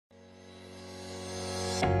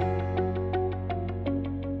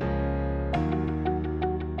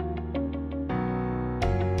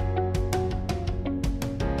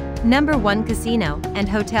Number 1 Casino and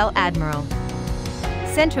Hotel Admiral.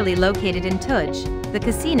 Centrally located in Ptuj, the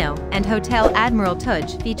Casino and Hotel Admiral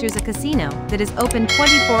Ptuj features a casino that is open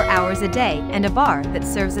 24 hours a day and a bar that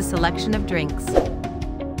serves a selection of drinks.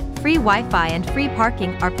 Free Wi-Fi and free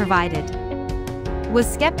parking are provided. Was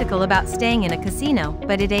skeptical about staying in a casino,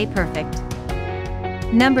 but it ain't perfect.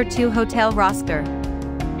 Number 2 Hotel Rosker.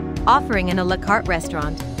 Offering an a la carte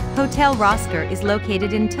restaurant, Hotel Rosker is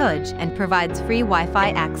located in Ptuj and provides free Wi-Fi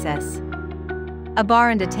access. A bar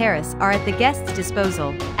and a terrace are at the guest's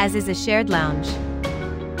disposal, as is a shared lounge.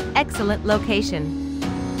 Excellent location.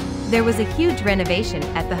 There was a huge renovation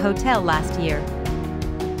at the hotel last year.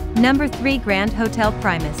 Number 3 Grand Hotel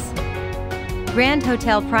Primus. Grand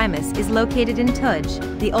Hotel Primus is located in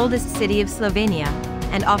Ptuj, the oldest city of Slovenia,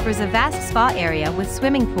 and offers a vast spa area with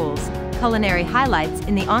swimming pools, culinary highlights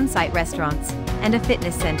in the on-site restaurants, and a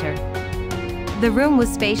fitness center. The room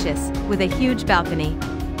was spacious, with a huge balcony.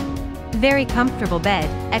 Very comfortable bed,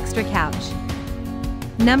 extra couch.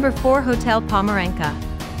 Number 4 Hotel Pomeranka.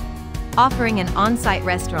 Offering an on-site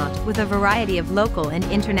restaurant with a variety of local and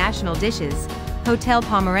international dishes, Hotel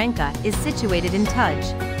Pomeranka is situated in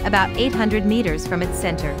Ptuj, about 800 meters from its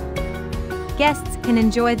center. Guests can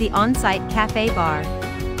enjoy the on-site cafe bar.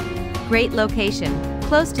 Great location,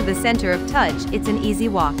 close to the center of Ptuj, it's an easy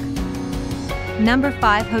walk. Number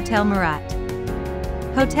 5 Hotel Murat.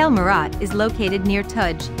 Hotel Murat is located near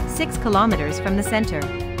Ptuj, 6 kilometers from the center.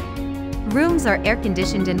 Rooms are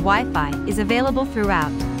air-conditioned and Wi-Fi is available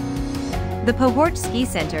throughout. The Ptuj Ski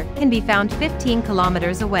Center can be found 15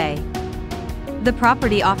 kilometers away. The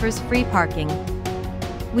property offers free parking.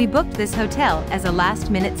 We booked this hotel as a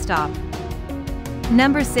last-minute stop.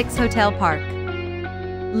 Number 6 Hotel Park.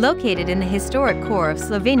 Located in the historic core of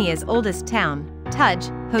Slovenia's oldest town,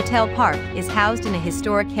 Ptuj, Hotel Park is housed in a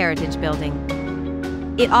historic heritage building.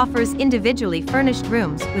 It offers individually furnished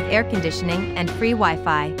rooms with air conditioning and free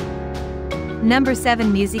Wi-Fi. Number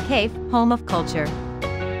 7 Musicafe, Home of Culture.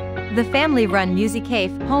 The family-run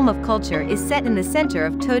Musicafe, Home of Culture is set in the center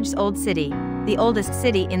of Ptuj's old city, the oldest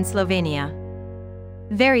city in Slovenia.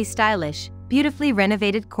 Very stylish, beautifully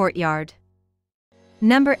renovated courtyard.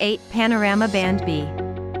 Number 8 Panorama Band B.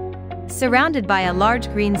 Surrounded by a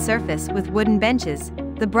large green surface with wooden benches,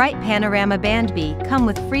 the bright Panorama Band B come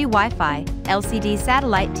with free Wi-Fi, LCD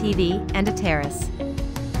satellite TV, and a terrace.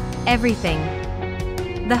 Everything.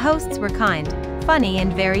 The hosts were kind, funny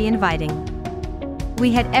and very inviting.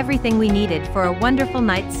 We had everything we needed for a wonderful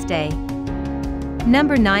night's stay.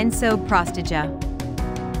 Number 9 Sob Prostaja.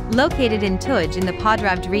 Located in Ptuj in the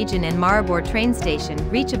Podravj region and Maribor train station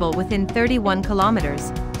reachable within 31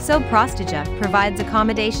 kilometers, Sob Prostaja provides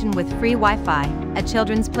accommodation with free Wi-Fi, a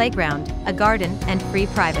children's playground, a garden, and free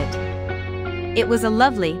private. It was a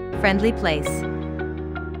lovely, friendly place.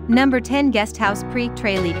 Number 10 Guesthouse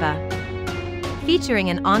Ptuj. Featuring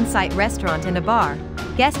an on-site restaurant and a bar,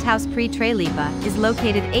 Guesthouse Ptuj is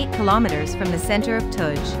located 8 kilometers from the center of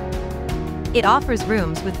Ptuj. It offers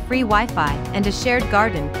rooms with free Wi-Fi and a shared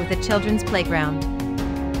garden with a children's playground.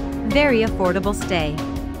 Very affordable stay.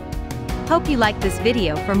 Hope you liked this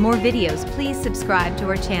video. For more videos, please subscribe to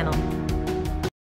our channel.